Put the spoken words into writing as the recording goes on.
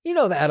You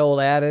know that old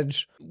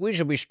adage, we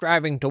should be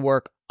striving to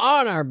work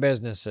on our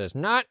businesses,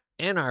 not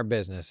in our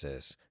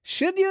businesses.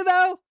 Should you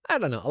though? I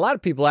don't know. A lot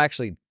of people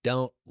actually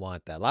don't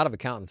want that. A lot of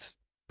accountants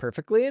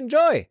perfectly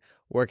enjoy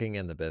working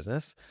in the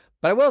business.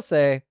 But I will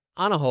say,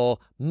 on a whole,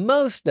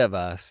 most of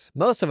us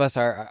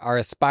are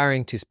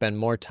aspiring to spend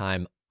more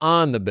time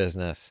on the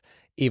business,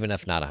 even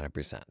if not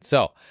 100%.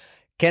 So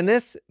can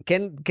this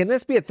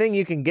be a thing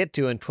you can get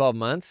to in 12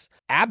 months?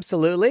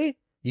 Absolutely.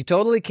 You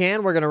totally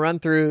can. We're going to run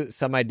through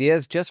some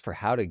ideas just for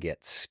how to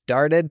get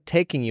started,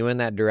 taking you in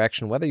that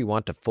direction, whether you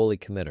want to fully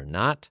commit or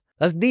not.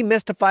 Let's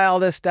demystify all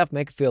this stuff,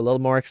 make it feel a little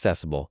more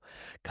accessible.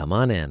 Come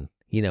on in.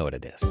 You know what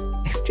it is.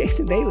 It's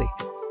Jason Daly.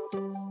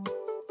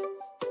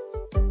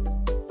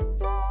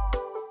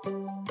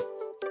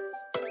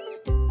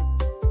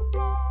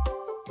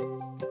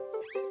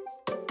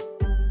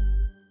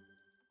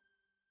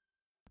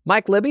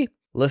 Mike Libby,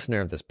 listener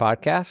of this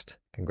podcast,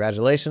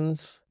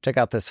 congratulations. Check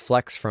out this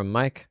flex from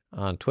Mike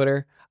on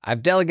Twitter.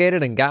 I've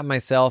delegated and got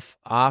myself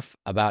off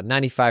about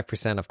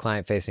 95% of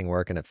client-facing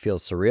work, and it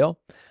feels surreal.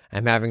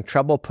 I'm having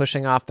trouble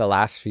pushing off the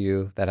last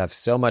few that have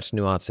so much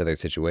nuance to their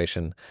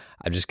situation.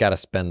 I've just got to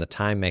spend the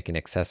time making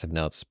excessive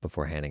notes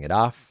before handing it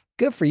off.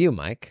 Good for you,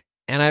 Mike.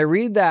 And I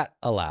read that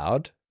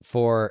aloud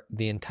for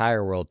the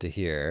entire world to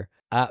hear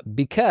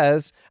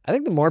because I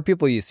think the more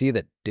people you see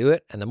that do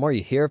it and the more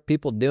you hear of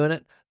people doing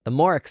it, the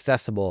more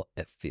accessible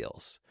it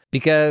feels.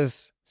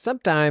 Because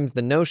sometimes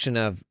the notion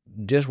of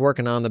just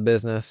working on the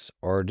business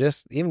or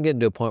just even getting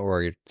to a point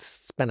where you're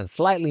spending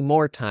slightly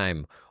more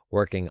time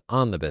working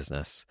on the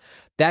business,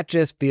 that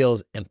just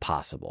feels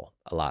impossible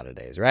a lot of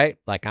days, right?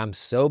 Like I'm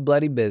so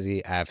bloody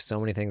busy. I have so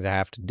many things I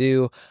have to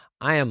do.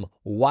 I am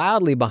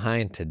wildly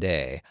behind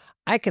today.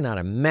 I cannot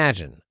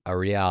imagine a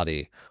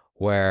reality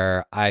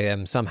where I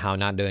am somehow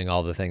not doing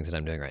all the things that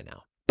I'm doing right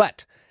now.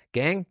 But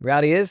gang,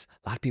 reality is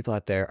a lot of people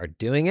out there are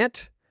doing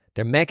it.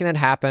 They're making it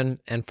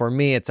happen. And for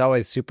me, it's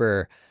always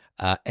super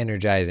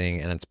energizing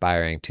and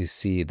inspiring to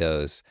see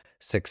those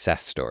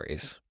success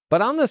stories.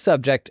 But on the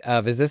subject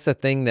of, is this a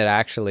thing that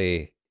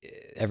actually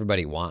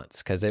everybody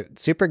wants? Because it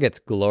super gets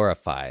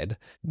glorified.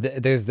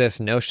 There's this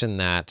notion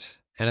that,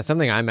 and it's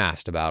something I'm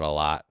asked about a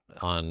lot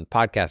on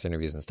podcast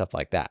interviews and stuff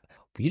like that.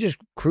 You just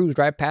cruise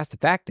right past the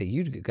fact that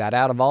you got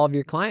out of all of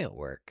your client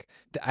work.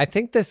 I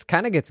think this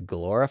kind of gets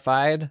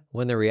glorified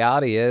when the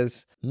reality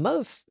is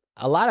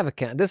a lot of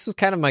accountants, this was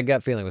kind of my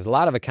gut feeling, was a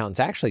lot of accountants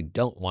actually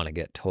don't want to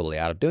get totally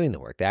out of doing the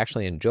work. They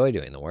actually enjoy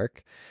doing the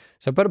work.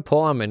 So I put a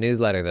poll on my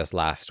newsletter this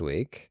last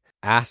week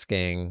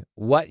asking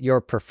what your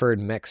preferred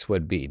mix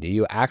would be. Do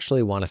you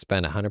actually want to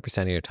spend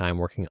 100% of your time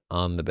working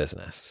on the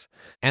business?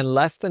 And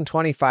less than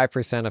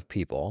 25% of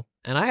people,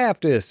 and I have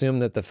to assume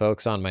that the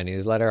folks on my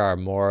newsletter are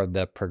more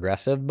the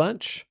progressive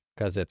bunch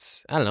because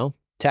it's, I don't know,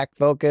 tech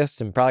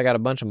focused and probably got a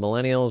bunch of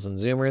millennials and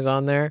Zoomers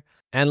on there.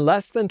 And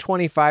less than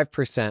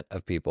 25%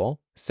 of people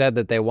said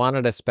that they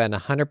wanted to spend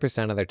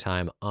 100% of their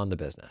time on the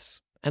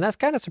business. And that's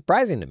kind of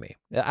surprising to me.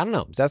 I don't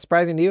know. Is that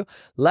surprising to you?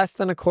 Less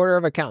than a quarter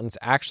of accountants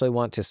actually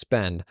want to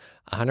spend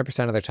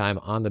 100% of their time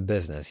on the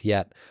business.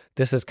 Yet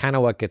this is kind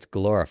of what gets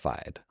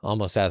glorified,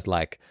 almost as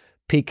like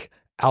peak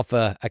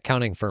alpha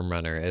accounting firm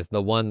runner is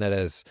the one that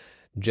is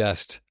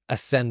just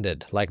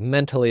ascended, like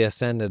mentally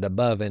ascended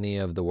above any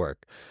of the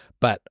work.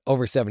 But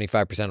over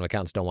 75% of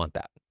accountants don't want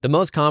that. The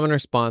most common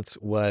response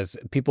was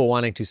people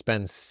wanting to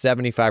spend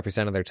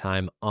 75% of their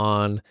time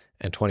on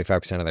and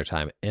 25% of their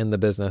time in the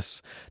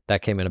business.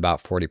 That came in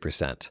about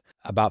 40%.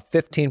 About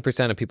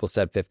 15% of people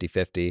said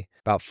 50-50.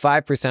 About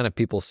 5% of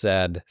people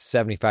said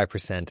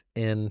 75%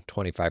 in,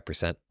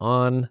 25%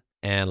 on.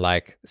 And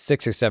like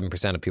 6 or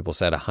 7% of people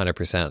said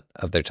 100%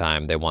 of their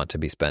time they want to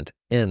be spent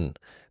in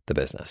the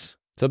business.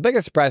 So the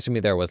biggest surprise to me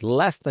there was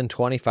less than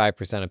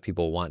 25% of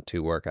people want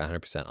to work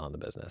 100% on the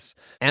business.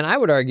 And I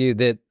would argue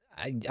that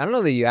I don't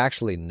know that you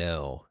actually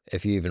know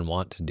if you even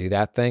want to do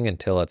that thing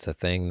until it's a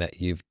thing that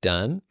you've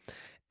done.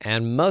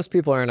 And most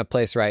people are in a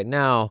place right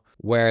now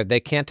where they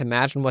can't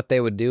imagine what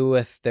they would do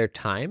with their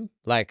time.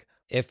 Like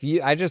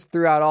I just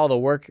threw out all the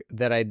work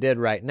that I did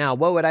right now,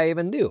 what would I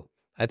even do?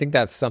 I think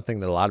that's something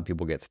that a lot of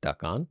people get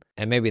stuck on.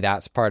 And maybe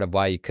that's part of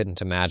why you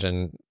couldn't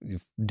imagine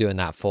doing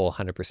that full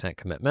 100%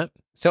 commitment.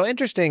 So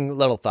interesting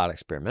little thought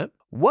experiment.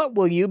 What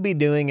will you be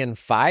doing in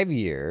 5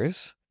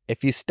 years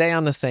if you stay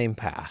on the same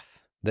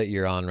path that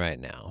you're on right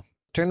now?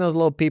 Turn those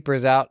little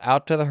peepers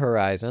out to the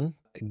horizon.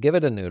 Give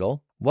it a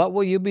noodle. What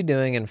will you be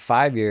doing in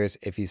 5 years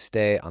if you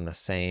stay on the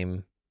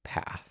same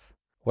path?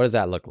 What does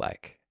that look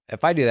like?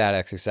 If I do that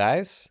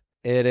exercise,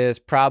 it is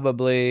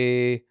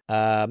probably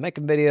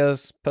making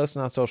videos,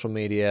 posting on social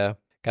media,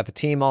 got the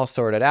team all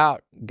sorted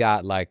out,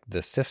 got like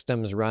the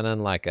systems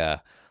running like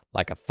a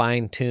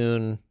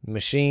fine-tuned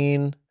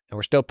machine, and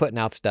we're still putting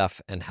out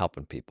stuff and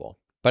helping people.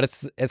 But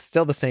it's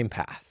still the same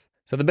path.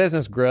 So the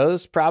business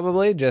grows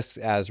probably just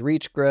as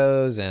reach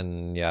grows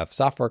and you have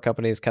software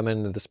companies come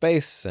into the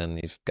space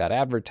and you've got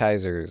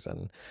advertisers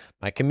and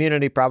my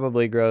community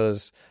probably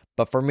grows.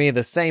 But for me,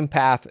 the same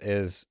path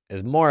is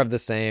more of the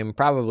same,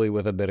 probably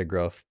with a bit of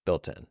growth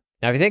built in.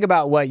 Now, if you think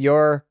about what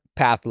your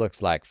path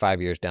looks like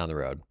 5 years down the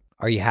road,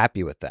 are you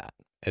happy with that?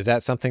 Is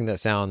that something that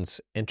sounds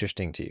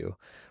interesting to you?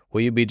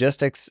 Will you be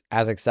just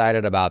as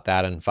excited about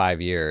that in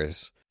 5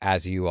 years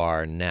as you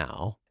are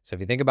now? So if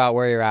you think about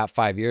where you're at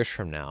 5 years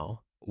from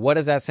now, what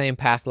does that same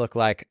path look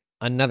like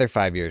another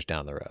 5 years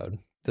down the road?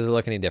 Does it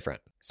look any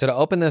different? So to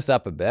open this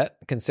up a bit,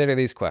 consider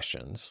these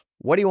questions.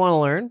 What do you want to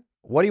learn?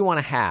 What do you want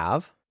to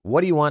have?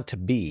 What do you want to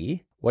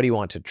be? What do you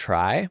want to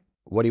try?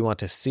 What do you want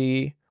to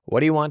see?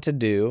 What do you want to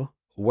do?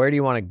 Where do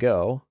you want to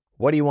go?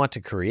 What do you want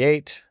to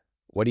create?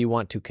 What do you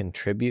want to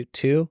contribute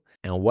to?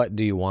 And what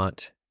do you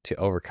want to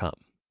overcome?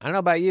 I don't know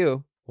about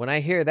you. When I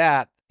hear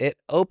that, it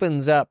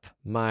opens up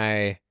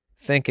my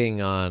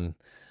thinking on,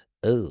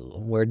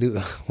 where do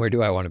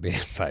I want to be in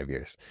 5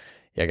 years?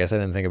 Yeah, I guess I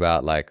didn't think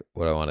about like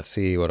what I want to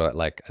see, I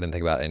didn't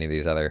think about any of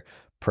these other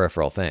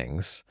peripheral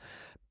things.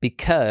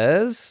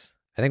 Because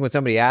I think when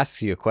somebody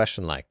asks you a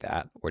question like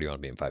that, where do you want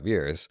to be in 5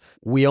 years?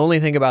 We only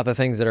think about the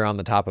things that are on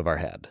the top of our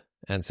head.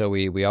 And so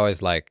we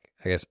always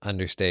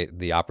understate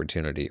the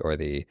opportunity or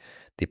the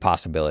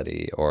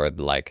possibility or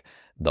like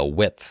the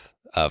width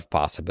of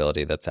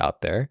possibility that's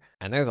out there.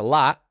 And there's a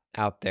lot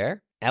out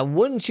there. And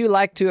wouldn't you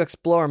like to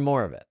explore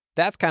more of it?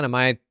 That's kind of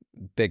my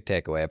big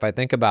takeaway. If I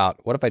think about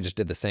what if I just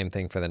did the same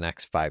thing for the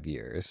next 5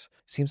 years,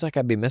 seems like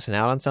I'd be missing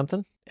out on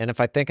something. And if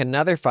I think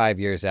another 5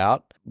 years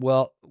out,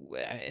 well,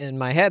 in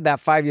my head, that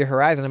 5-year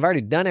horizon, I've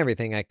already done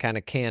everything I kind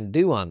of can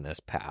do on this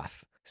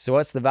path. So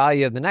what's the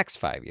value of the next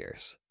 5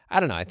 years? I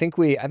don't know. I think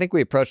we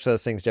approach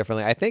those things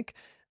differently. I think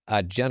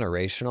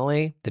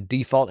generationally, the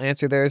default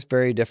answer there is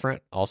very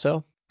different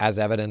also, as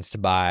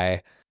evidenced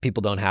by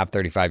people don't have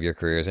 35-year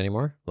careers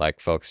anymore. Like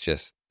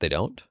folks they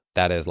don't.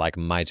 That is like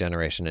my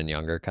generation and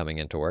younger coming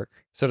into work.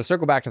 So to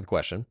circle back to the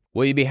question,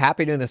 will you be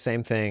happy doing the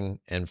same thing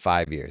in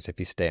 5 years if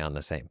you stay on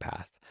the same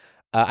path?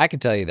 I can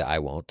tell you that I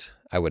won't.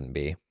 I wouldn't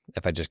be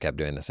if I just kept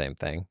doing the same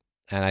thing.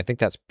 And I think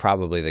that's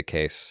probably the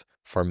case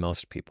for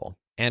most people.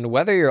 And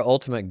whether your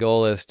ultimate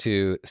goal is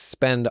to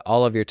spend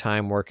all of your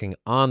time working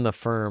on the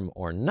firm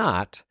or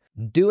not,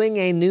 doing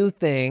a new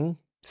thing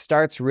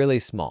starts really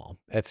small.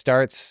 It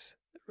starts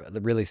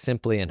really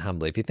simply and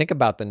humbly. If you think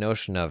about the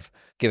notion of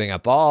giving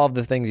up all of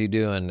the things you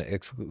do and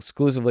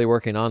exclusively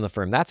working on the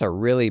firm, that's a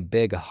really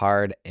big,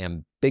 hard,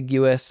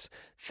 ambiguous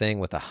thing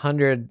with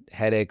 100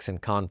 headaches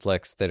and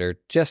conflicts that are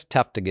just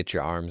tough to get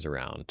your arms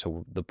around,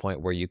 to the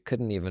point where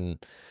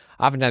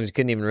oftentimes you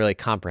couldn't even really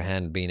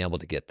comprehend being able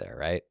to get there,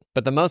 right?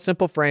 But the most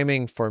simple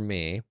framing for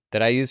me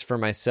that I use for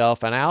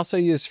myself, and I also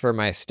use for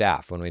my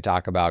staff when we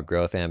talk about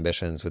growth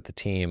ambitions with the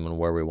team and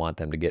where we want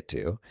them to get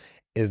to,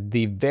 is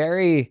the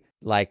very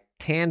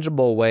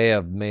tangible way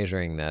of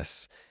measuring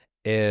this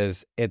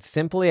is it's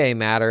simply a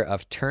matter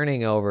of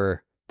turning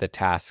over the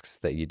tasks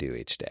that you do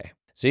each day.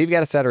 So you've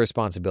got a set of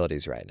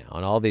responsibilities right now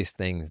and all these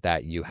things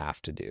that you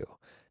have to do.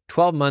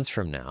 12 months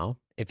from now,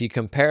 if you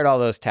compared all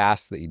those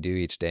tasks that you do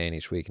each day and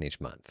each week and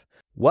each month,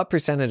 what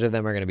percentage of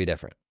them are going to be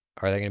different?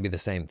 Are they going to be the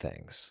same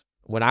things?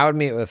 When I would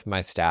meet with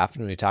my staff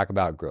and we talk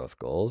about growth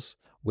goals,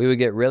 we would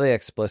get really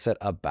explicit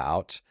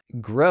about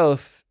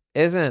growth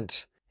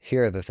isn't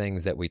here are the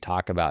things that we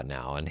talk about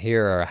now, and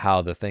here are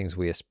how the things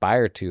we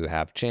aspire to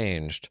have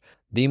changed.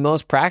 The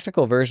most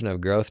practical version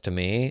of growth to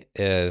me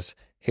is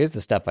here's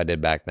the stuff I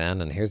did back then,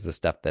 and here's the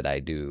stuff that I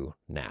do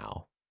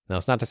now. Now,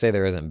 it's not to say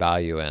there isn't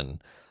value in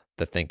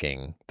the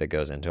thinking that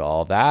goes into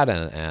all of that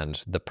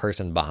and the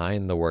person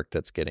behind the work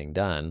that's getting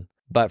done,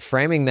 but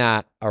framing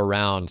that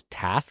around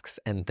tasks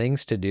and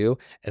things to do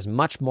is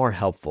much more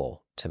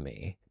helpful to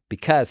me,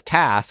 because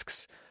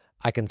tasks,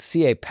 I can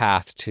see a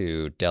path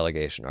to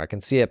delegation, or I can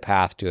see a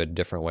path to a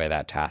different way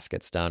that task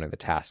gets done or the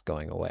task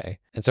going away.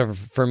 And so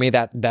for me,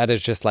 that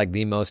is just like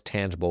the most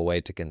tangible way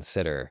to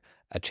consider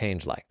a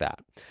change like that.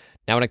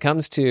 Now, when it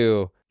comes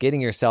to getting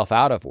yourself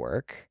out of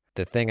work,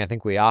 the thing I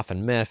think we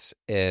often miss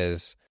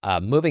is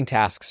moving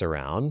tasks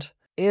around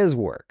is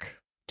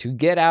work. To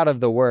get out of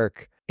the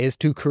work is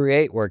to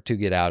create work to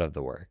get out of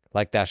the work.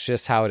 Like that's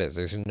just how it is.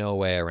 There's no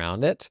way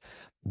around it.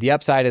 The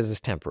upside is it's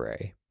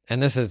temporary.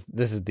 And this is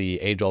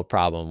the age-old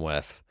problem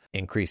with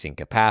increasing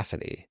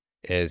capacity,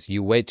 is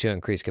you wait to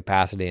increase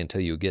capacity until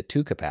you get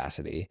to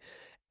capacity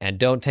and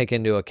don't take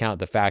into account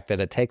the fact that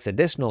it takes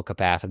additional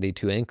capacity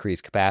to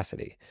increase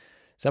capacity.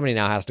 Somebody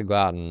now has to go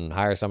out and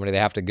hire somebody. They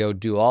have to go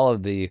do all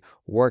of the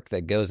work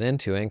that goes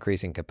into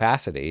increasing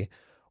capacity,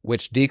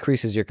 which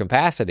decreases your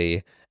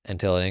capacity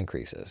until it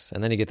increases.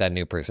 And then you get that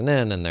new person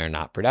in and they're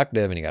not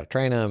productive and you got to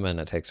train them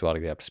and it takes a while to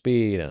get up to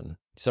speed. And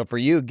so for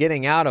you,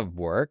 getting out of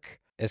work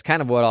is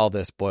kind of what all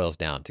this boils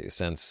down to,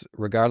 since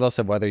regardless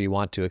of whether you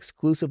want to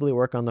exclusively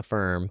work on the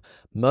firm,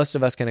 most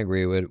of us can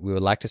agree we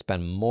would like to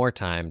spend more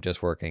time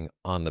just working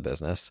on the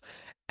business.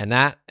 And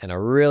that, in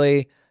a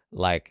really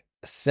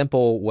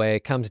simple way,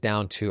 comes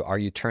down to, are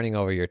you turning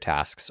over your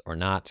tasks or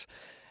not?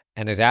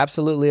 And there's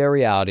absolutely a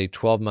reality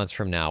 12 months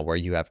from now where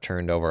you have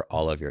turned over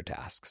all of your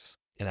tasks.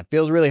 And that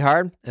feels really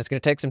hard. It's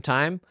going to take some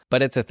time,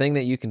 but it's a thing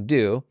that you can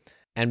do.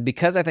 And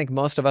because I think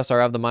most of us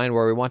are of the mind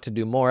where we want to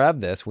do more of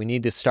this, we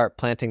need to start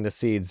planting the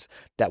seeds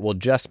that will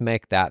just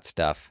make that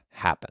stuff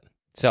happen.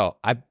 So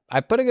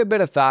I put a good bit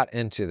of thought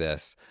into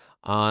this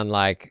on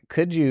like,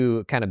 could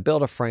you kind of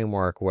build a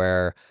framework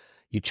where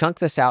you chunk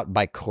this out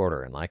by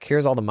quarter and like,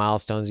 here's all the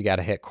milestones you got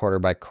to hit quarter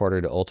by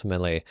quarter to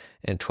ultimately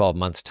in 12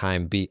 months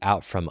time be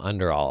out from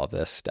under all of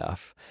this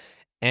stuff.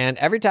 And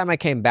every time I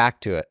came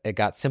back to it, it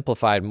got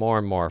simplified more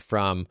and more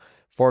from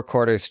 4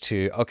 quarters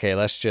to, okay,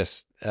 let's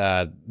just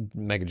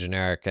make it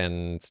generic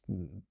and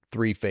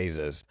 3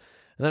 phases.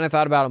 And then I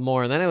thought about it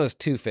more, and then it was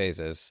 2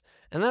 phases.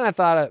 And then I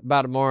thought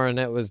about it more, and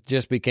it was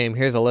just became,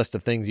 here's a list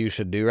of things you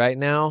should do right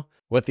now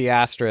with the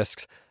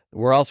asterisks.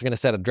 We're also going to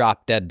set a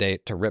drop dead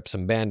date to rip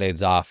some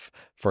Band-Aids off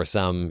for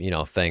some,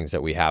 things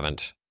that we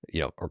haven't,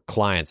 or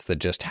clients that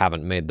just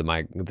haven't made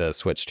the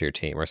switch to your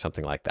team or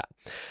something like that.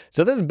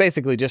 So this is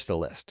basically just a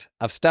list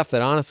of stuff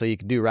that honestly you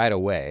can do right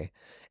away.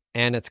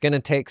 And it's going to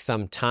take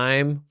some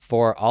time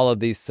for all of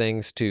these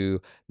things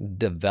to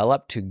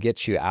develop to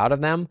get you out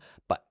of them.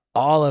 But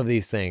all of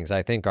these things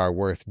I think are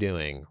worth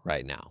doing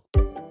right now.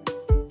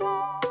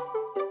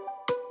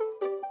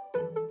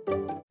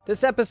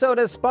 This episode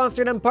is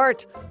sponsored in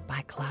part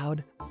by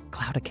Cloud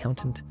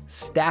Accountant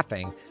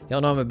Staffing.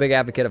 Y'all know I'm a big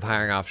advocate of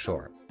hiring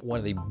offshore. One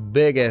of the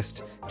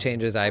biggest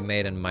changes I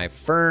made in my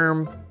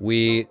firm,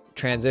 we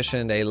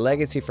transitioned a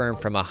legacy firm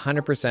from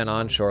 100%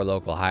 onshore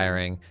local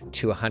hiring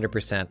to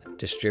 100%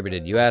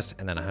 distributed US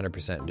and then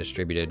 100%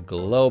 distributed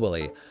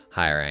globally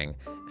hiring.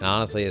 And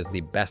honestly is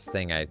the best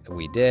thing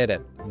we did.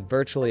 It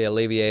virtually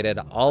alleviated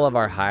all of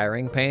our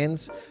hiring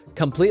pains,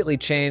 completely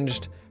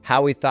changed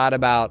how we thought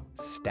about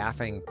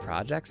staffing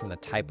projects and the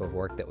type of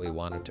work that we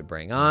wanted to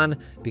bring on.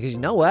 Because you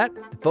know what?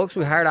 The folks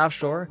we hired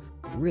offshore,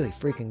 really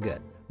freaking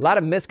good. A lot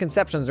of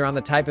misconceptions around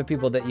the type of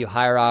people that you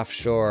hire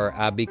offshore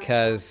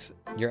because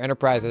your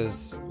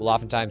enterprises will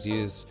oftentimes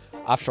use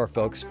offshore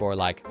folks for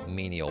like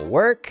menial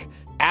work.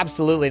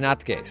 Absolutely not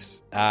the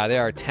case.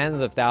 There are tens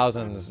of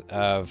thousands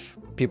of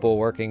people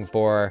working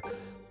for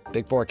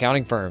Big Four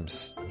accounting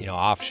firms,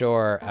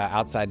 offshore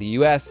outside the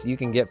US. You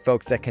can get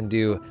folks that can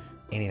do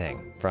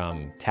anything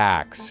from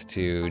tax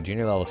to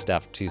junior level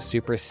stuff to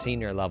super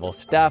senior level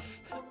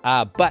stuff.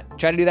 But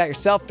try to do that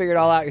yourself, figure it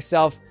all out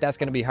yourself. That's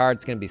going to be hard.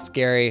 It's going to be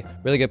scary.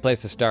 Really good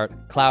place to start.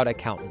 Cloud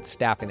Accountant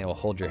Staffing. They will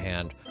hold your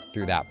hand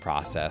through that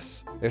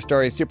process. Their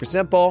story is super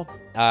simple.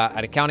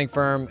 An accounting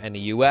firm in the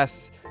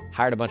US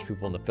hired a bunch of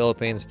people in the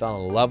Philippines,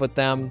 fell in love with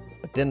them,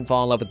 but didn't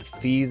fall in love with the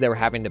fees they were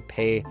having to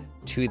pay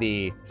to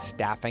the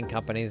staffing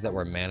companies that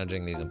were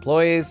managing these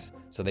employees.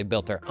 So they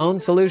built their own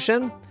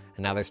solution.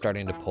 And now they're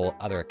starting to pull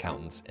other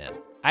accountants in.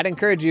 I'd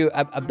encourage you,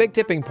 a big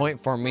tipping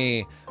point for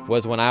me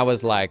was when I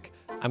was like,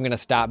 I'm going to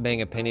stop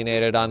being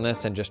opinionated on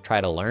this and just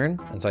try to learn.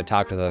 And so I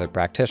talked with other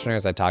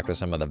practitioners. I talked with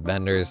some of the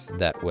vendors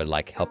that would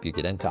like help you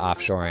get into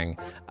offshoring.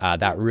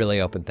 That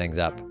really opened things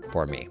up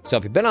for me. So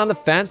if you've been on the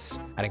fence,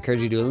 I'd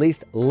encourage you to at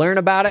least learn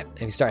about it. And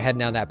if you start heading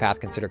down that path,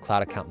 consider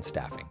Cloud Accountant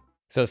Staffing.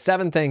 So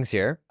 7 things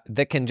here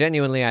that can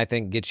genuinely, I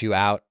think, get you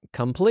out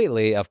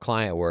completely of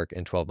client work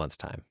in 12 months'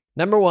 time.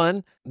 Number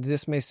 1,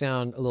 this may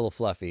sound a little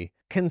fluffy.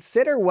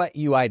 Consider what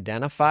you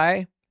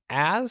identify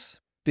as,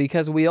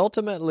 because we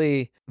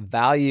ultimately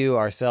value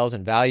ourselves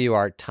and value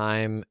our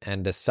time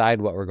and decide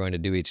what we're going to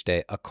do each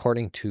day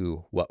according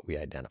to what we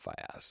identify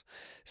as.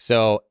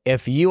 So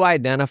if you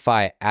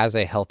identify as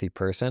a healthy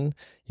person,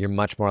 you're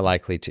much more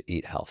likely to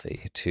eat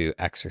healthy, to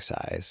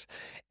exercise.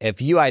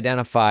 If you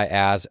identify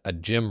as a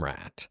gym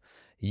rat,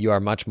 you are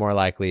much more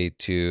likely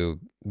to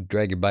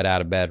drag your butt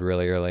out of bed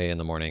really early in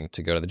the morning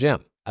to go to the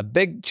gym. A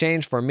big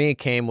change for me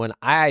came when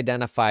I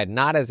identified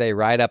not as a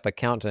write-up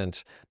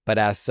accountant, but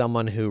as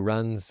someone who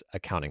runs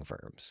accounting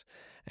firms.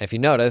 And if you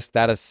notice,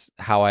 that is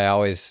how I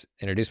always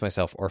introduce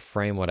myself or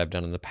frame what I've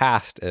done in the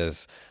past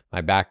is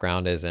my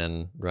background is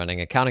in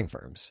running accounting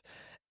firms.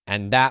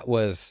 And it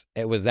was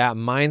that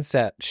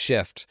mindset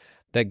shift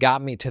that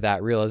got me to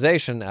that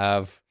realization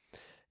of,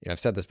 I've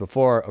said this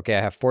before, okay,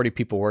 I have 40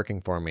 people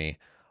working for me.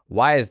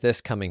 Why is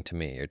this coming to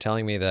me? You're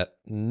telling me that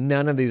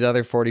none of these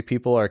other 40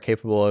 people are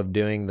capable of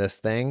doing this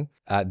thing?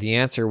 The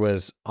answer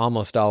was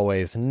almost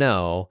always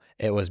no.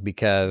 It was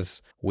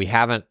because we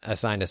haven't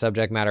assigned a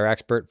subject matter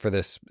expert for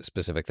this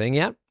specific thing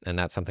yet, and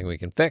that's something we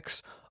can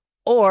fix.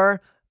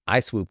 Or I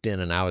swooped in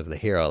and I was the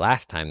hero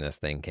last time this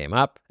thing came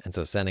up, and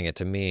so sending it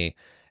to me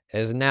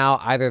is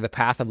now either the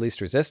path of least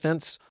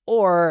resistance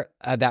or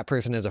that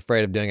person is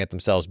afraid of doing it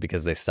themselves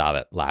because they saw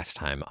that last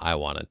time I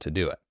wanted to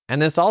do it.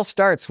 And this all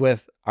starts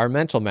with our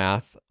mental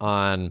math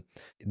on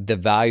the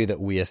value that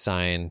we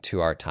assign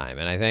to our time.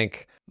 And I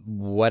think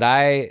what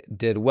I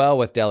did well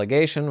with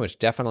delegation, which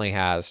definitely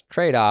has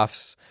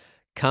trade-offs,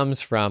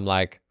 comes from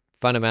like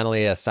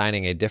fundamentally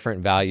assigning a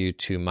different value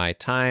to my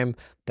time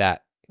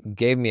that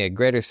gave me a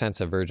greater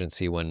sense of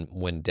urgency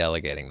when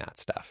delegating that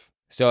stuff.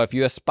 So if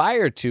you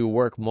aspire to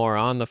work more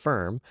on the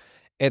firm,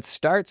 it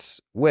starts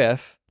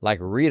with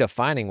like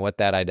redefining what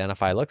that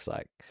identity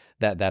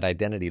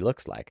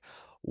looks like.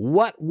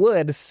 What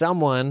would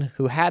someone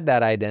who had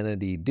that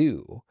identity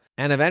do?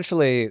 And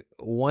eventually,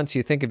 once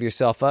you think of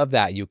yourself of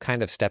that, you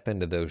kind of step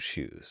into those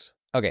shoes.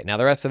 Okay, now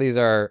the rest of these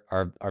are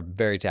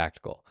very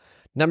tactical.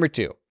 Number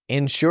 2,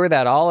 ensure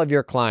that all of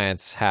your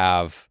clients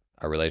have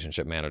a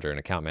relationship manager, an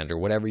account manager,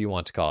 whatever you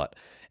want to call it.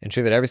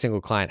 ensure that every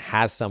single client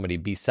has somebody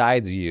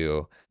besides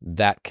you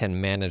that can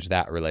manage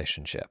that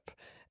relationship.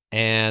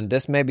 And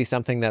this may be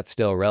something that's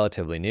still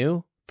relatively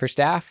new for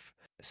staff.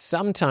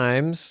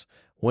 Sometimes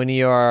when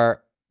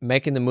you're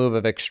making the move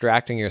of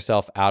extracting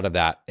yourself out of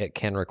that, it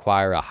can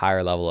require a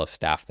higher level of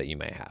staff that you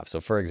may have.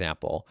 So for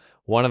example,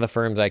 one of the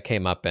firms I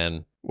came up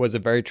in was a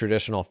very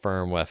traditional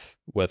firm with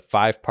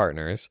 5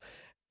 partners,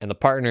 and the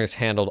partners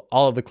handled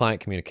all of the client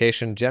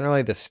communication.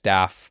 Generally, the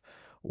staff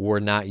were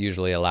not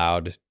usually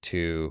allowed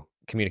to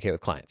communicate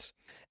with clients.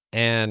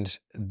 And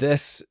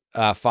this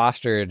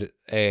fostered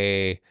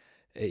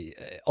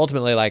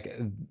ultimately, like,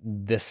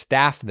 the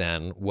staff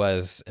then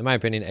was, in my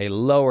opinion, a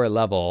lower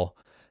level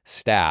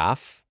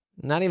staff,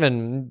 not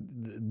even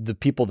the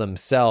people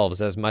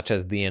themselves as much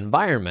as the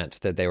environment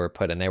that they were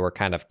put in. They were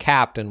kind of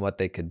capped in what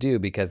they could do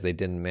because they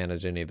didn't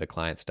manage any of the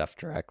client stuff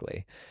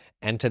directly.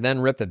 And to then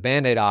rip the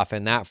Band-Aid off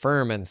in that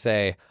firm and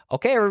say,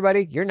 okay,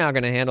 everybody, you're now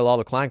going to handle all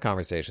the client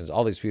conversations.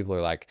 All these people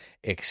are like,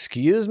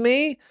 excuse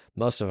me?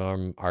 Most of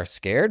them are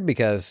scared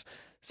because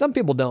some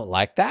people don't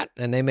like that,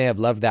 and they may have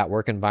loved that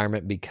work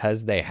environment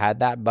because they had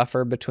that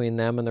buffer between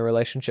them and the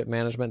relationship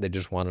management. They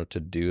just wanted to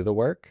do the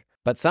work.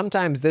 But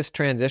sometimes this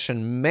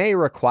transition may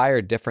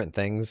require different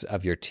things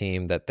of your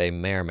team that they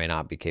may or may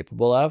not be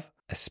capable of,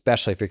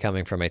 especially if you're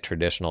coming from a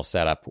traditional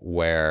setup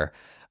where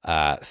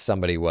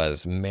somebody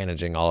was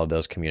managing all of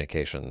those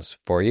communications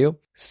for you.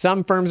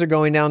 Some firms are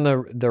going down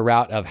the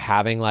route of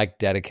having like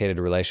dedicated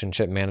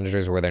relationship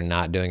managers where they're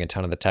not doing a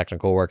ton of the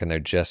technical work and they're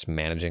just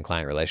managing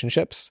client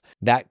relationships.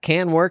 That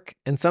can work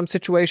in some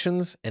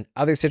situations. In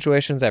other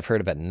situations, I've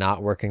heard of it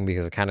not working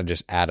because it kind of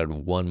just added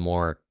one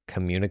more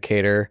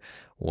communicator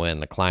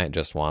when the client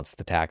just wants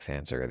the tax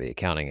answer or the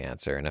accounting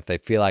answer. And if they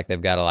feel like they've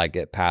got to like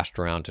get passed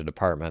around to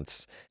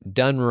departments,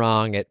 done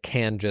wrong, it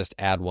can just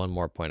add one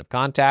more point of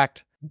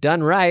contact.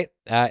 Done right,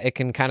 it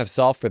can kind of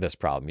solve for this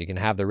problem. You can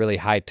have the really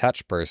high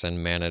touch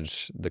person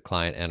manage the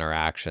client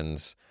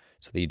interactions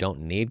so that you don't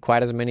need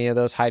quite as many of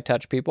those high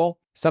touch people.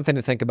 Something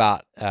to think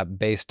about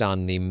based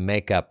on the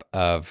makeup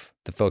of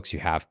the folks you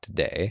have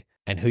today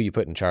and who you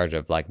put in charge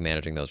of like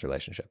managing those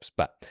relationships.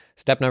 But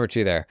step number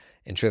 2 there,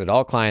 ensure that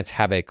all clients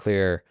have a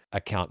clear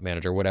account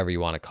manager, whatever you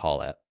want to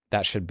call it.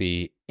 That should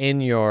be in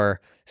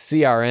your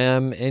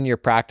CRM, in your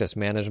practice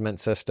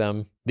management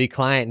system. The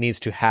client needs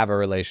to have a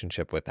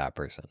relationship with that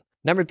person.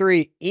 Number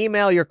 3,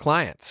 email your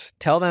clients.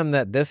 Tell them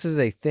that this is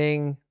a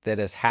thing that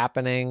is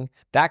happening.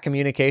 That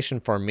communication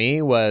for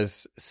me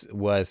was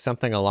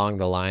something along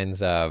the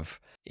lines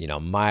of, you know,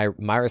 my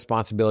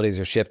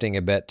responsibilities are shifting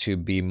a bit to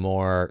be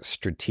more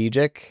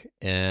strategic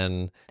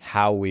in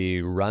how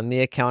we run the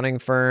accounting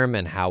firm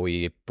and how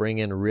we bring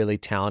in really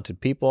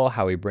talented people,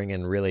 how we bring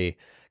in really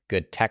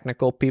good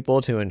technical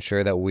people to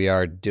ensure that we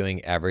are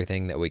doing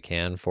everything that we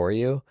can for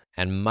you.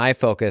 And my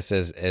focus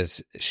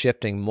is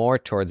shifting more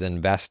towards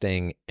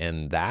investing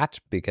in that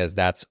because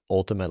that's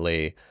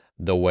ultimately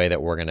the way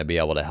that we're going to be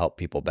able to help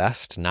people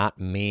best, not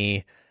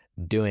me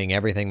doing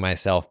everything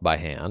myself by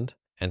hand.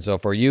 And so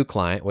for you,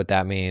 client, what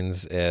that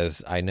means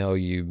is I know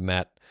you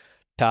met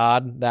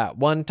Todd that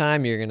one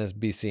time. You're going to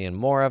be seeing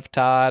more of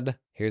Todd.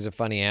 Here's a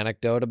funny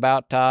anecdote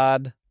about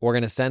Todd. We're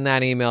going to send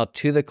that email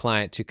to the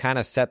client to kind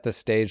of set the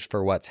stage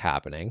for what's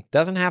happening.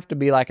 Doesn't have to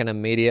be like an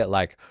immediate,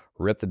 like,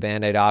 rip the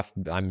Band-Aid off,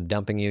 I'm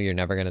dumping you, you're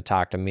never going to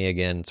talk to me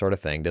again sort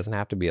of thing. Doesn't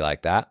have to be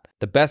like that.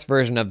 The best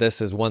version of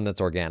this is one that's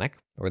organic,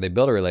 where they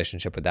build a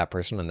relationship with that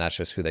person and that's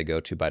just who they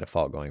go to by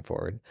default going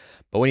forward.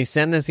 But when you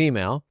send this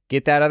email,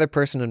 get that other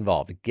person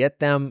involved. Get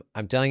them,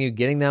 I'm telling you,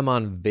 getting them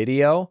on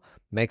video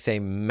makes a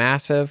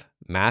massive,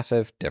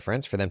 massive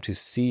difference for them to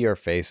see your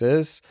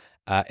faces.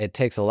 It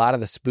takes a lot of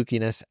the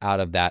spookiness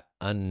out of that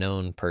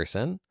unknown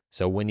person.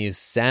 So when you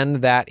send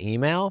that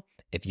email,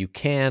 if you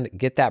can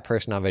get that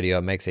person on video,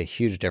 it makes a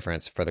huge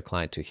difference for the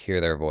client to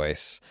hear their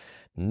voice,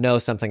 know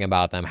something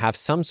about them, have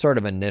some sort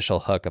of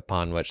initial hook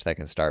upon which they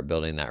can start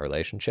building that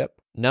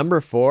relationship.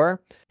 Number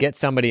 4, get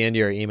somebody into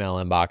your email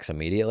inbox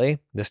immediately.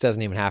 This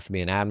doesn't even have to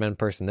be an admin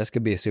person. This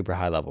could be a super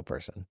high level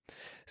person.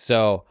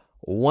 So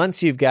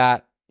once you've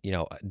got, you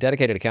know,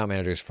 dedicated account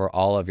managers for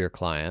all of your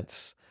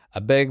clients,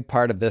 a big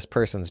part of this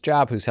person's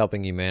job who's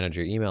helping you manage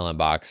your email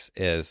inbox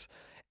is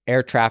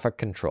air traffic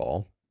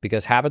control,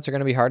 because habits are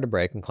going to be hard to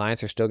break and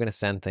clients are still going to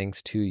send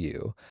things to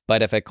you.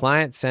 But if a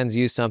client sends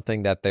you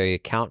something that the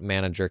account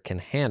manager can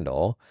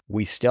handle,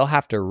 we still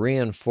have to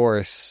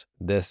reinforce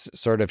this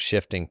sort of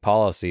shifting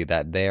policy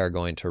that they are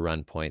going to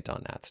run point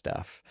on that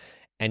stuff.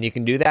 And you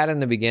can do that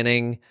in the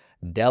beginning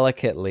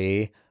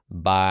delicately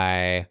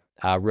by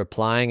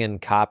replying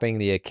and copying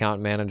the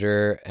account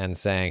manager and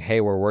saying,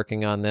 hey, we're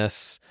working on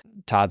this.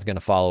 Todd's going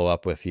to follow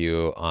up with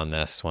you on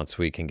this once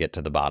we can get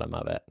to the bottom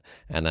of it.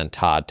 And then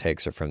Todd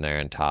takes it from there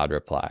and Todd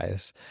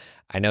replies.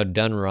 I know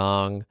done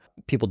wrong,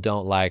 people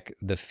don't like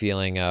the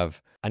feeling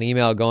of an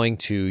email going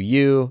to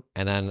you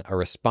and then a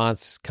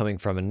response coming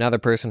from another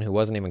person who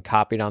wasn't even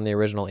copied on the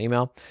original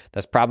email.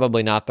 That's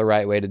probably not the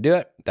right way to do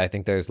it. I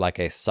think there's like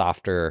a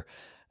softer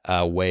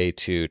way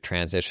to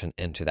transition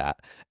into that.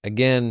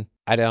 Again,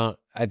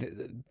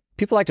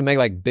 people like to make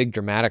like big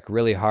dramatic,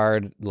 really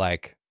hard,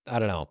 like, I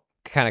don't know,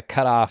 kind of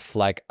cut off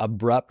like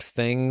abrupt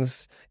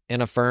things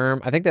in a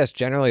firm, I think that's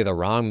generally the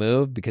wrong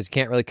move because you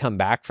can't really come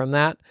back from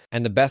that.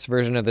 And the best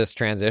version of this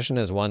transition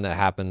is one that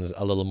happens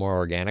a little more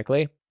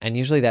organically. And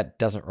usually that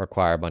doesn't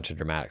require a bunch of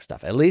dramatic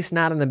stuff, at least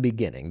not in the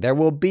beginning. There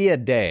will be a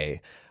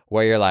day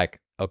where you're like,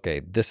 okay,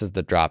 this is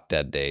the drop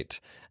dead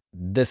date.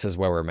 This is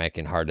where we're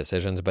making hard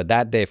decisions. But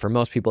that day for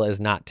most people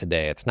is not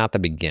today. It's not the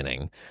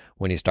beginning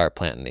when you start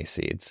planting these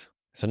seeds.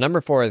 So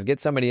number 4 is get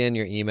somebody in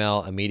your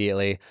email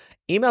immediately.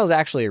 Email is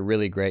actually a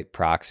really great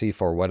proxy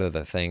for what are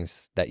the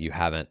things that you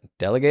haven't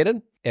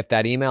delegated. If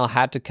that email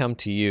had to come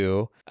to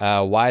you,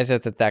 why is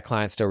it that that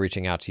client's still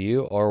reaching out to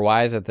you? Or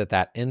why is it that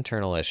that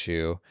internal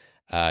issue,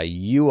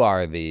 you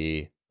are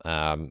the,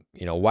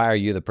 why are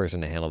you the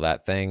person to handle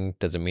that thing?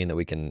 Does it mean that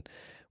we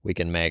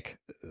can make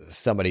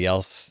somebody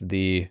else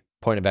the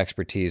point of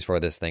expertise for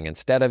this thing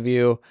instead of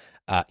you?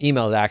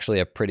 Email is actually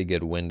a pretty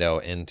good window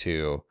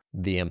into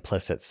the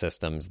implicit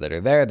systems that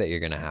are there that you're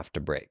going to have to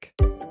break.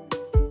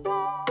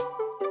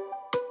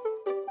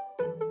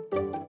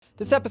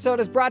 This episode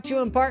is brought to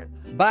you in part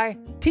by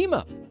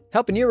TeamUp,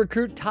 helping you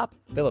recruit top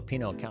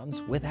Filipino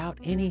accountants without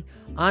any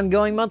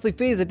ongoing monthly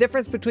fees. The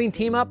difference between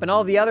TeamUp and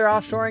all the other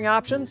offshoring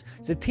options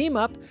is that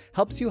TeamUp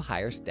helps you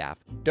hire staff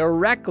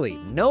directly.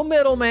 No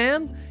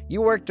middleman.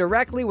 You work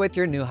directly with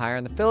your new hire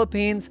in the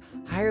Philippines.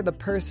 Hire the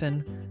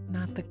person,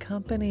 not the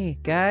company.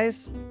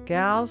 Guys,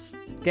 gals,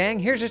 gang,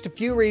 here's just a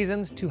few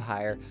reasons to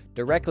hire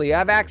directly. You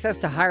have access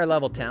to higher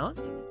level talent.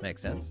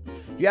 Makes sense.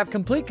 You have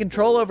complete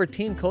control over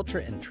team culture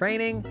and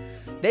training.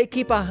 They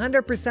keep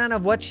 100%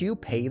 of what you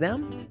pay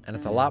them, and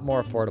it's a lot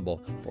more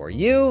affordable for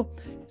you,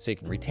 so you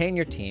can retain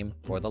your team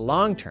for the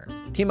long term.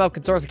 TeamUp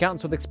can source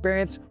accountants with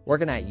experience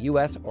working at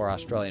US or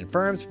Australian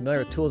firms, familiar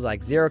with tools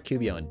like Xero,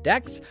 QBO, and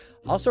Dex.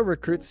 Also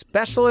recruit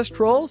specialist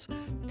roles,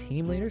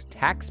 team leaders,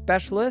 tax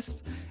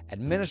specialists,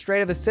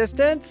 administrative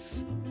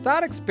assistants.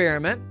 Thought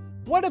experiment.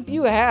 What if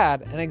you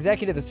had an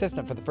executive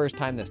assistant for the first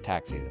time this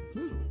tax season?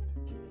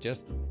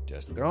 Just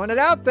throwing it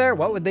out there.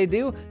 What would they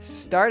do?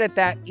 Start at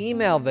that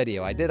email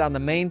video I did on the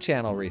main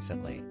channel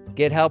recently.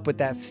 Get help with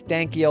that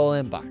stanky old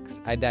inbox.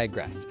 I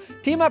digress.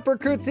 TeamUp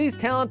recruits these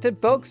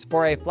talented folks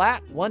for a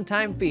flat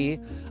one-time fee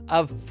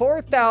of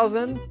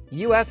 $4,000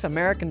 US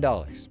American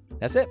dollars.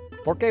 That's it.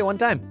 $4K one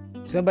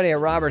time. Somebody at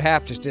Robert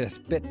Half just did a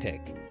spit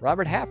take.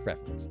 Robert Half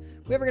reference.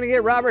 We ever gonna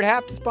get Robert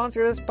Half to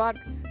sponsor this pod?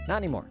 Not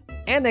anymore.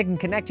 And they can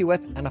connect you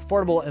with an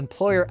affordable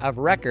employer of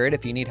record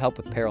if you need help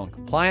with payroll and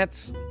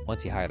compliance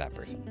once you hire that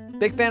person.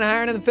 Big fan of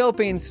hiring in the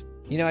Philippines.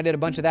 You know I did a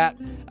bunch of that.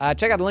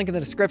 Check out the link in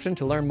the description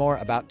to learn more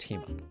about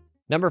TeamUp.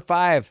 Number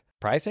 5,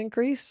 price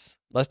increase.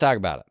 Let's talk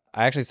about it.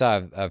 I actually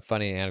saw a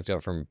funny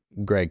anecdote from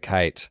Greg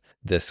Kite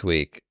this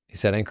week. He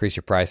said, increase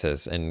your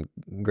prices, and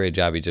great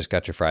job, you just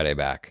got your Friday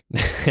back.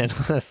 And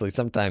honestly,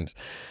 sometimes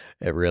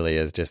it really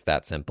is just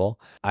that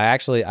simple. I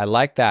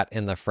like that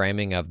in the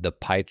framing of the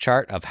pie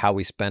chart of how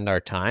we spend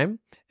our time.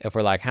 If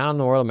we're like, how in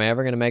the world am I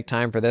ever going to make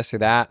time for this or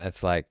that?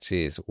 It's like,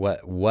 geez,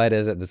 what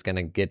is it that's going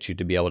to get you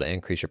to be able to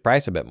increase your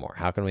price a bit more?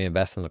 How can we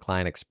invest in the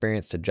client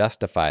experience to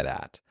justify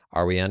that?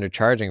 Are we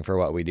undercharging for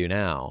what we do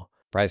now?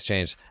 Price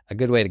change, a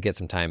good way to get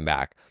some time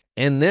back.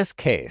 In this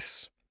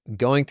case,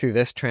 going through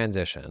this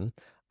transition,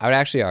 I would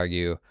actually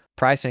argue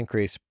price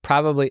increase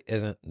probably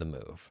isn't the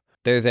move.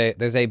 There's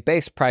a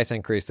base price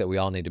increase that we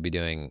all need to be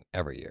doing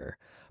every year.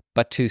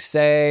 But to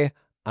say,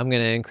 I'm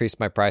going to increase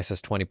my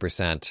prices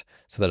 20%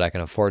 so that I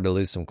can afford to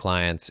lose some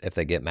clients if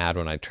they get mad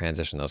when I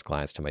transition those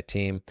clients to my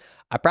team,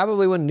 I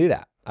probably wouldn't do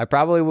that. I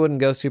probably wouldn't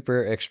go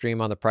super extreme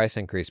on the price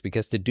increase,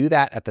 because to do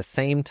that at the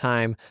same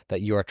time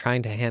that you are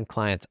trying to hand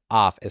clients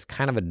off is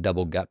kind of a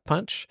double gut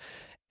punch.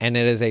 And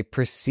it is a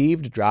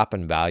perceived drop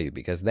in value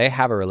because they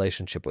have a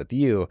relationship with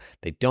you.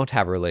 They don't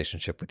have a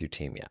relationship with your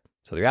team yet.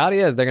 So the reality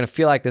is they're going to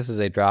feel like this is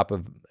a drop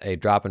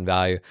in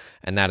value,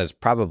 and that is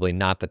probably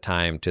not the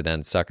time to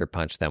then sucker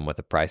punch them with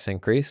a price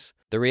increase.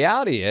 The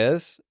reality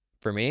is,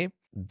 for me,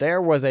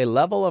 there was a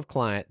level of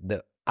client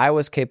that I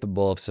was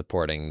capable of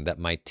supporting that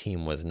my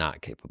team was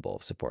not capable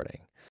of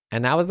supporting.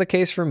 And that was the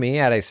case for me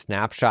at a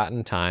snapshot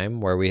in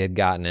time where we had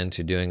gotten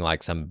into doing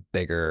like some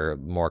bigger,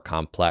 more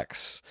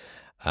complex,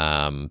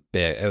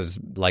 it was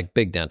like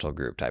big dental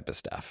group type of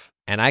stuff.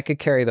 And I could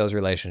carry those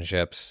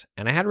relationships,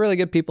 and I had really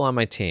good people on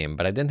my team,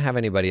 but I didn't have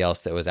anybody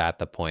else that was at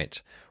the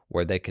point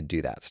where they could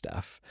do that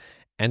stuff.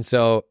 And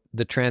so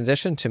the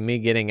transition to me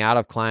getting out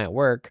of client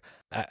work,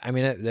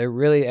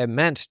 it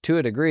meant to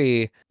a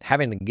degree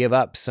having to give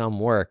up some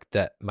work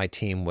that my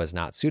team was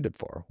not suited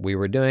for. We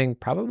were doing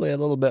probably a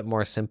little bit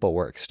more simple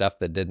work, stuff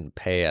that didn't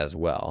pay as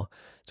well.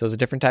 So it's a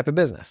different type of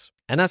business,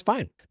 and that's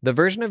fine. The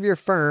version of your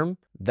firm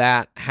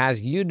that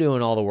has you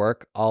doing all the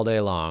work all day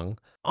long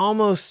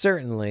almost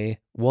certainly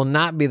will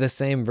not be the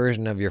same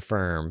version of your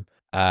firm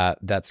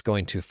that's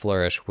going to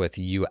flourish with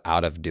you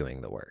out of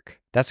doing the work.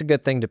 That's a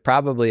good thing to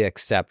probably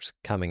accept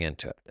coming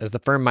into it, as the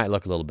firm might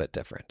look a little bit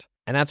different,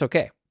 and that's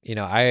okay. You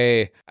know,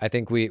 I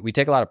think we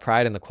take a lot of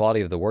pride in the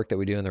quality of the work that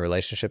we do and the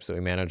relationships that we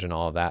manage and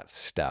all of that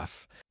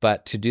stuff.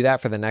 But to do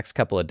that for the next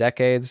couple of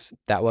decades,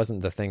 that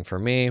wasn't the thing for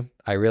me.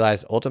 I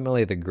realized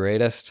ultimately the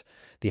greatest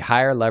the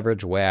higher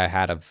leverage way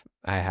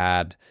I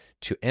had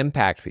to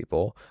impact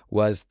people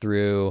was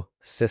through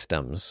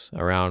systems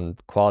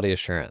around quality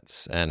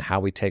assurance and how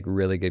we take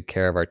really good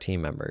care of our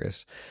team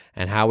members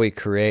and how we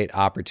create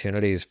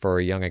opportunities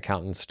for young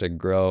accountants to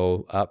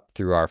grow up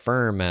through our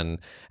firm and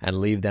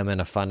leave them in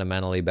a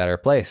fundamentally better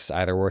place,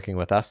 either working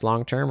with us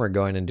long term or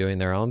going and doing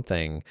their own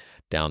thing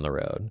down the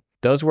road.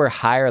 Those were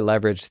higher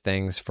leverage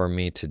things for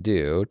me to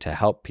do to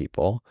help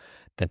people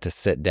than to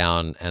sit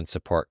down and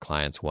support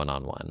clients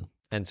one-on-one.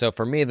 And so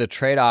for me, the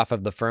trade-off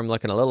of the firm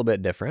looking a little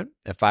bit different,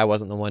 if I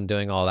wasn't the one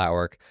doing all that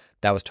work,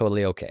 that was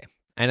totally okay.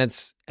 And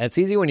it's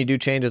easy when you do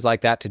changes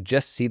like that to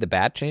just see the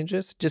bad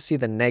changes, just see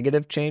the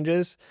negative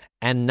changes,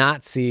 and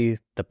not see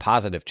the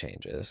positive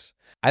changes.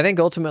 I think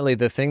ultimately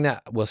the thing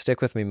that will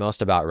stick with me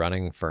most about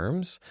running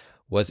firms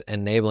was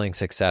enabling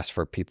success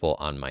for people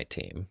on my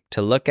team.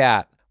 To look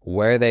at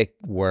where they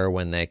were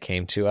when they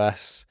came to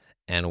us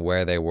and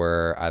where they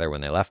were either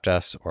when they left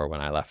us or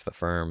when I left the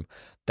firm.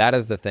 That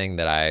is the thing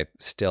that I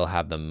still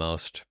have the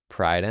most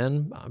pride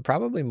in,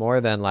 probably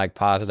more than like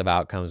positive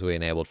outcomes we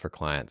enabled for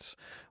clients,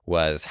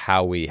 was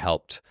how we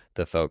helped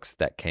the folks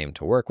that came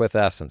to work with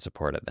us and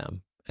supported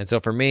them. And so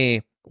for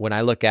me, when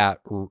I look at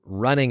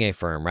running a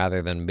firm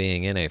rather than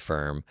being in a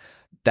firm,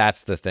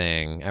 that's the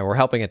thing. And we're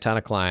helping a ton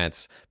of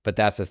clients, but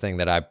that's the thing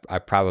that I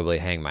probably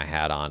hang my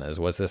hat on is,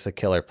 was this a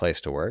killer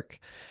place to work?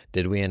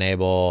 Did we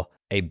enable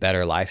a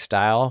better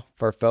lifestyle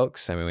for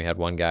folks? I mean, we had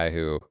one guy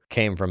who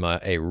came from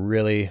a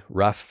really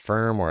rough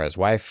firm where his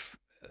wife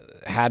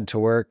had to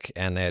work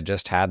and they had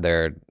just had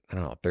their, I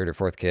don't know, third or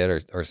fourth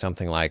kid or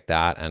something like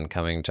that. And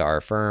coming to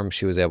our firm,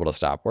 she was able to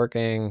stop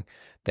working.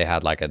 They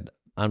had like an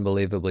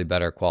unbelievably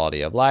better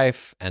quality of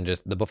life. And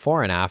just the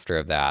before and after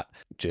of that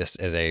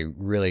just is a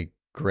really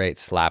great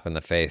slap in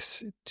the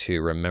face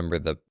to remember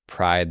the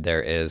pride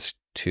there is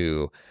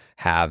to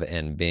have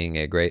in being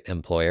a great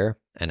employer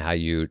and how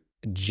you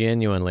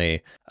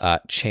genuinely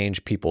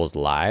change people's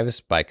lives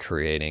by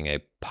creating a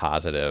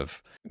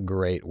positive,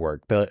 great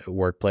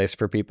workplace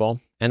for people.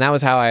 And that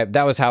was how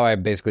I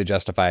basically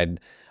justified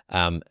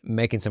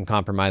making some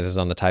compromises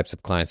on the types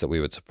of clients that we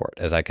would support,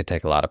 as I could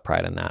take a lot of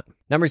pride in that.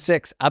 Number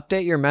 6,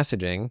 update your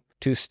messaging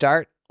to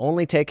start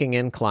only taking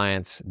in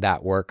clients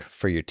that work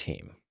for your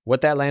team.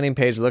 What that landing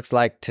page looks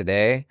like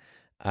today,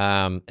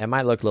 it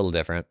might look a little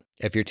different.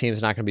 If your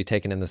team's not going to be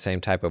taking in the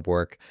same type of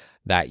work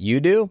that you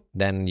do,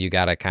 then you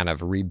got to kind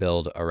of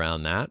rebuild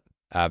around that.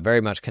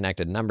 Very much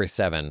connected. Number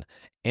 7,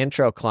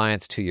 intro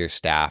clients to your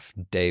staff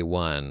day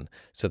one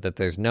so that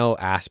there's no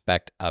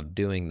aspect of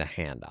doing the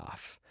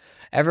handoff.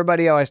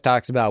 Everybody always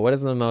talks about what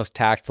is the most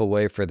tactful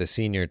way for the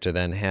senior to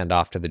then hand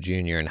off to the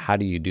junior, and how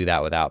do you do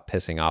that without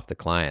pissing off the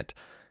client?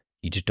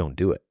 You just don't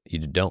do it. You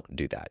don't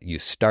do that. You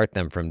start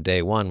them from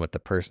day one with the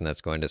person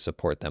that's going to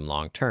support them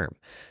long term.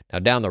 Now,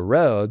 down the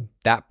road,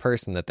 that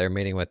person that they're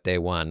meeting with day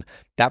one,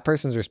 that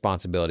person's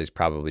responsibilities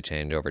probably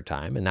change over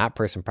time, and that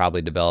person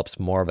probably develops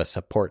more of a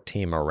support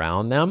team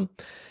around them.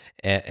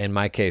 In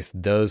my case,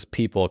 those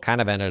people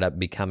kind of ended up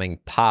becoming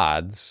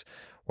pods,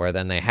 where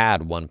then they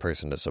had one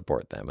person to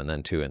support them, and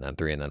then 2, and then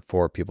 3, and then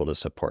 4 people to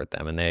support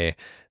them. And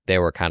they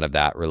were kind of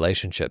that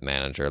relationship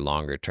manager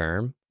longer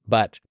term.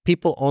 But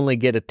people only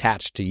get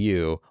attached to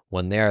you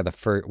when you are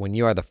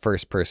the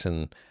first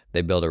person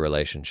they build a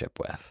relationship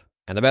with.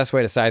 And the best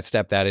way to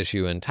sidestep that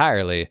issue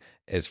entirely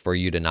is for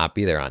you to not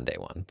be there on day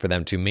one, for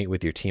them to meet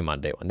with your team on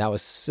day one. That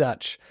was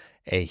such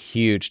a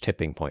huge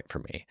tipping point for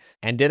me.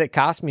 And did it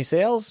cost me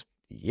sales?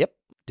 Yep.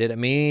 Did it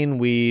mean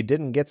we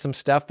didn't get some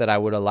stuff that I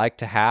would have liked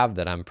to have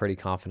that I'm pretty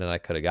confident I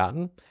could have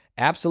gotten?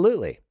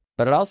 Absolutely.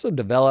 But it also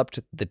developed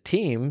the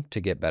team to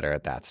get better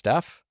at that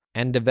stuff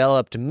and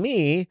developed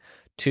me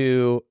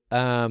to,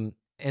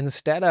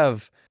 instead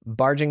of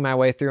barging my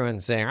way through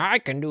and saying, I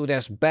can do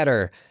this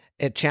better,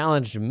 it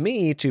challenged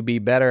me to be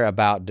better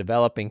about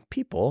developing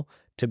people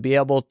to be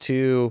able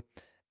to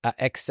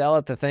excel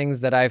at the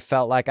things that I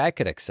felt like I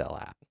could excel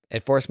at.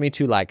 It forced me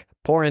to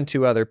pour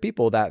into other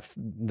people that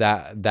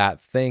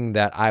thing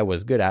that I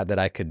was good at, that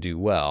I could do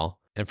well.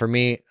 And for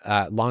me,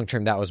 long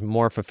term, that was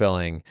more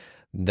fulfilling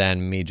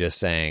than me just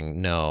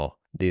saying, no,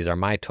 these are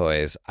my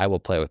toys. I will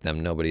play with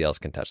them. Nobody else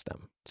can touch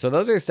them. So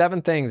those are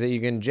 7 things that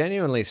you can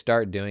genuinely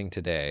start doing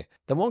today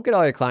that won't get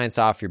all your clients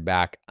off your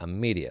back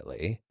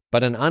immediately,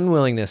 but an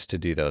unwillingness to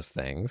do those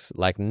things,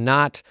 like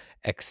not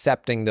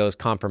accepting those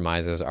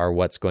compromises, are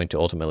what's going to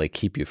ultimately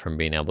keep you from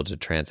being able to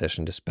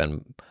transition to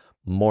spend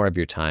more of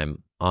your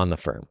time on the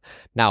firm.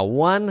 Now,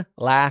 one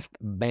last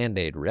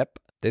Band-Aid rip.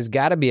 There's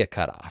got to be a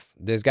cutoff.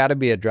 There's got to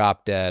be a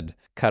drop dead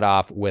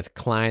cutoff with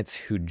clients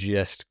who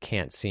just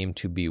can't seem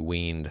to be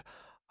weaned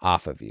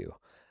off of you.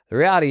 The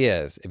reality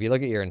is, if you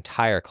look at your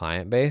entire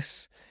client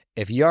base,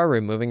 if you are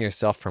removing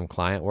yourself from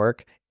client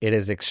work, it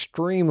is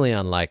extremely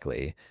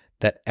unlikely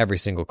that every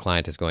single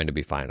client is going to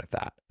be fine with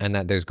that, and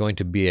that there's going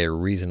to be a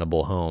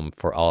reasonable home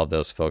for all of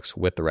those folks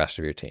with the rest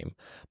of your team.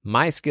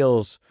 My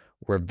skills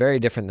were very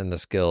different than the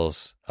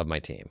skills of my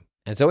team.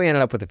 And so we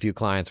ended up with a few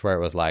clients where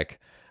it was like,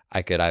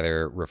 I could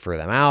either refer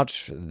them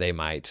out. They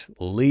might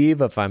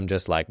leave if I'm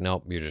just like,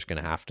 nope, you're just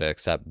going to have to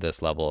accept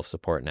this level of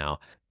support now.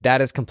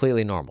 That is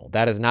completely normal.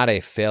 That is not a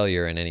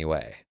failure in any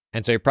way.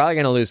 And so you're probably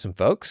going to lose some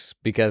folks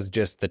because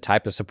just the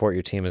type of support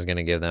your team is going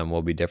to give them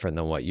will be different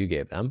than what you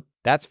gave them.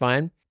 That's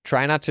fine.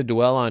 Try not to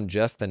dwell on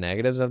just the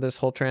negatives of this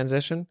whole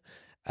transition.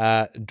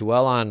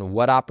 Dwell on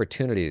what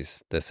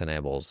opportunities this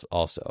enables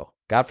also.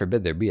 God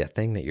forbid there be a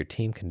thing that your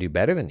team can do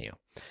better than you.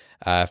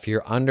 If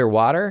you're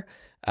underwater,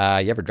 you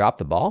ever drop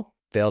the ball,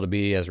 fail to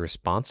be as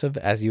responsive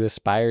as you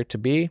aspire to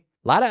be,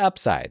 a lot of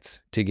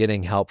upsides to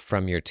getting help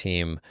from your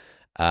team.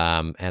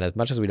 And as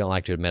much as we don't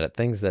like to admit it,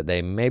 things that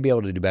they may be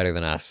able to do better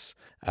than us,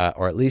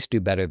 or at least do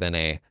better than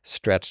a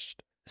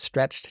stretched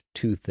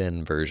too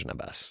thin version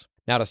of us.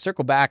 Now, to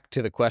circle back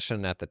to the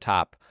question at the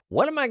top,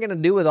 what am I going to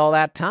do with all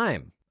that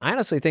time? I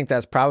honestly think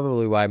that's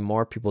probably why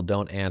more people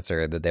don't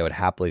answer that they would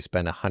happily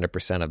spend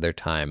 100% of their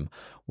time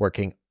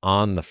working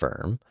on the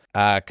firm.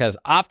 Because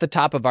off the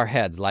top of our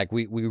heads, like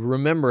we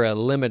remember a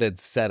limited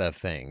set of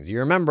things. You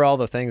remember all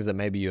the things that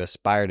maybe you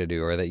aspire to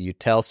do or that you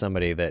tell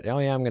somebody that, oh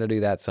yeah, I'm going to do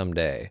that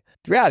someday.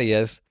 The reality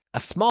is a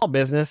small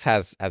business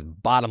has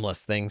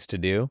bottomless things to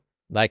do.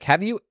 Like,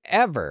 have you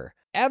ever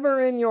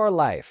in your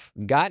life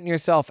gotten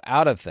yourself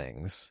out of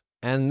things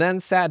and then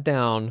sat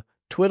down,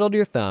 twiddled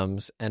your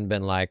thumbs and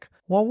been like,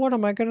 well, what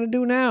am I going to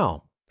do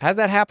now? Has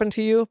that happened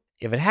to you?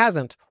 If it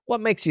hasn't,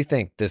 what makes you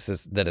think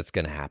that it's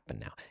going to happen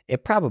now?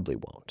 It probably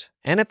won't.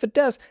 And if it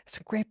does, it's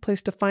a great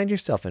place to find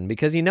yourself in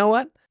because you know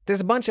what? There's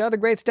a bunch of other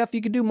great stuff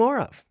you could do more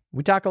of.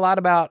 We talk a lot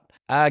about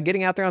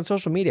getting out there on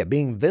social media,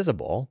 being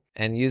visible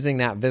and using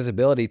that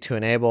visibility to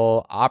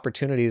enable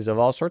opportunities of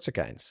all sorts of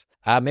kinds.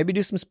 Maybe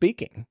do some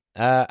speaking,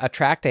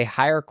 attract a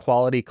higher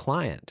quality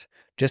client.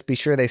 Just be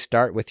sure they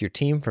start with your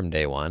team from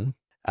day one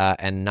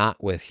and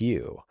not with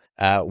you.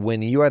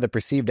 When you are the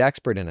perceived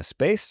expert in a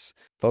space,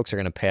 folks are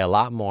going to pay a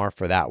lot more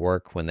for that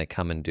work when they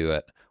come and do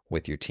it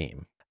with your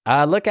team.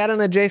 Look at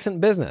an adjacent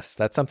business.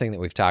 That's something that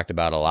we've talked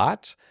about a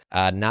lot.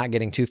 Not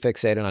getting too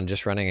fixated on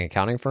just running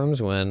accounting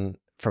firms when,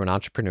 from an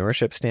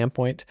entrepreneurship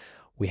standpoint,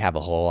 we have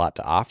a whole lot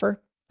to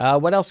offer.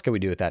 What else can we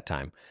do at that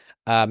time?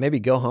 Maybe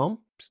go home,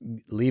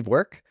 leave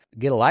work,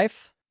 get a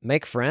life,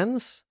 make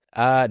friends,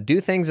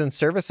 do things in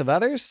service of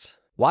others,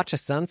 watch a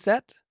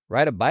sunset,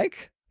 ride a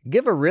bike,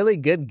 give a really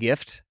good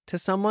gift to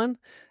someone.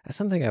 That's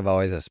something I've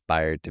always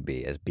aspired to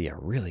be a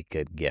really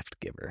good gift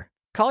giver.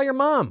 Call your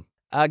mom,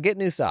 get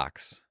new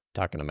socks.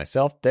 Talking to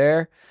myself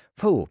there.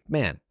 Oh,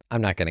 man,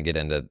 I'm not going to get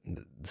into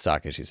the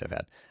sock issues I've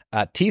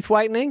had. Teeth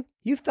whitening,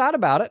 you've thought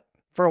about it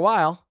for a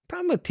while.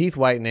 Problem with teeth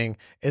whitening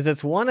is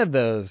it's one of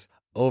those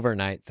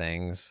overnight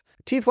things.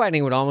 Teeth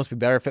whitening would almost be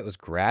better if it was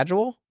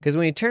gradual, because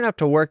when you turn up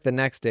to work the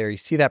next day or you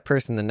see that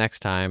person the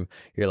next time,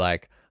 you're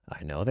like,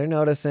 I know they're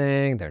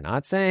noticing, they're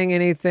not saying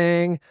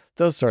anything.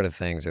 Those sort of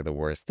things are the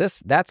worst.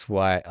 That's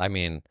why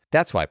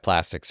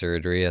plastic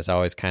surgery has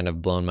always kind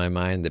of blown my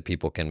mind, that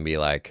people can be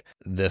like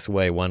this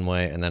way one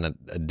way and then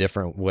a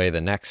different way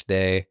the next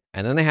day.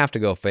 And then they have to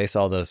go face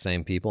all those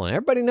same people. And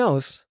everybody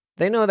knows.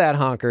 They know that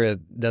honker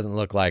doesn't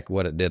look like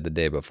what it did the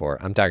day before.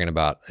 I'm talking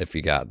about if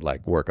you got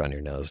like work on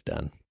your nose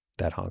done,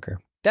 that honker.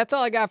 That's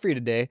all I got for you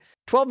today.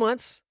 12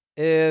 months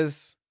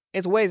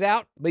it's ways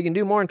out, but you can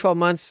do more in 12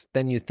 months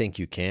than you think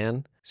you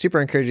can.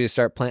 Super encourage you to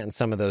start planting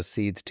some of those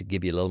seeds to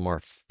give you a little more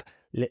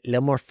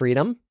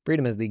freedom.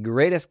 Freedom is the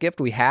greatest gift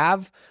we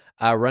have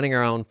running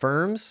our own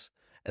firms.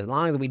 As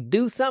long as we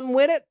do something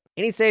with it.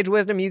 Any sage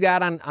wisdom you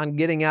got on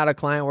getting out of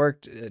client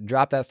work,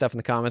 drop that stuff in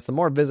the comments. The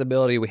more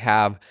visibility we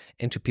have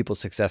into people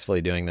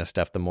successfully doing this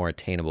stuff, the more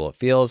attainable it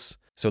feels.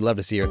 So I'd love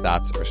to see your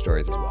thoughts or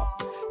stories as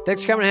well.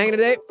 Thanks for coming and hanging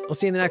today. We'll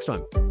see you in the next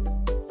one.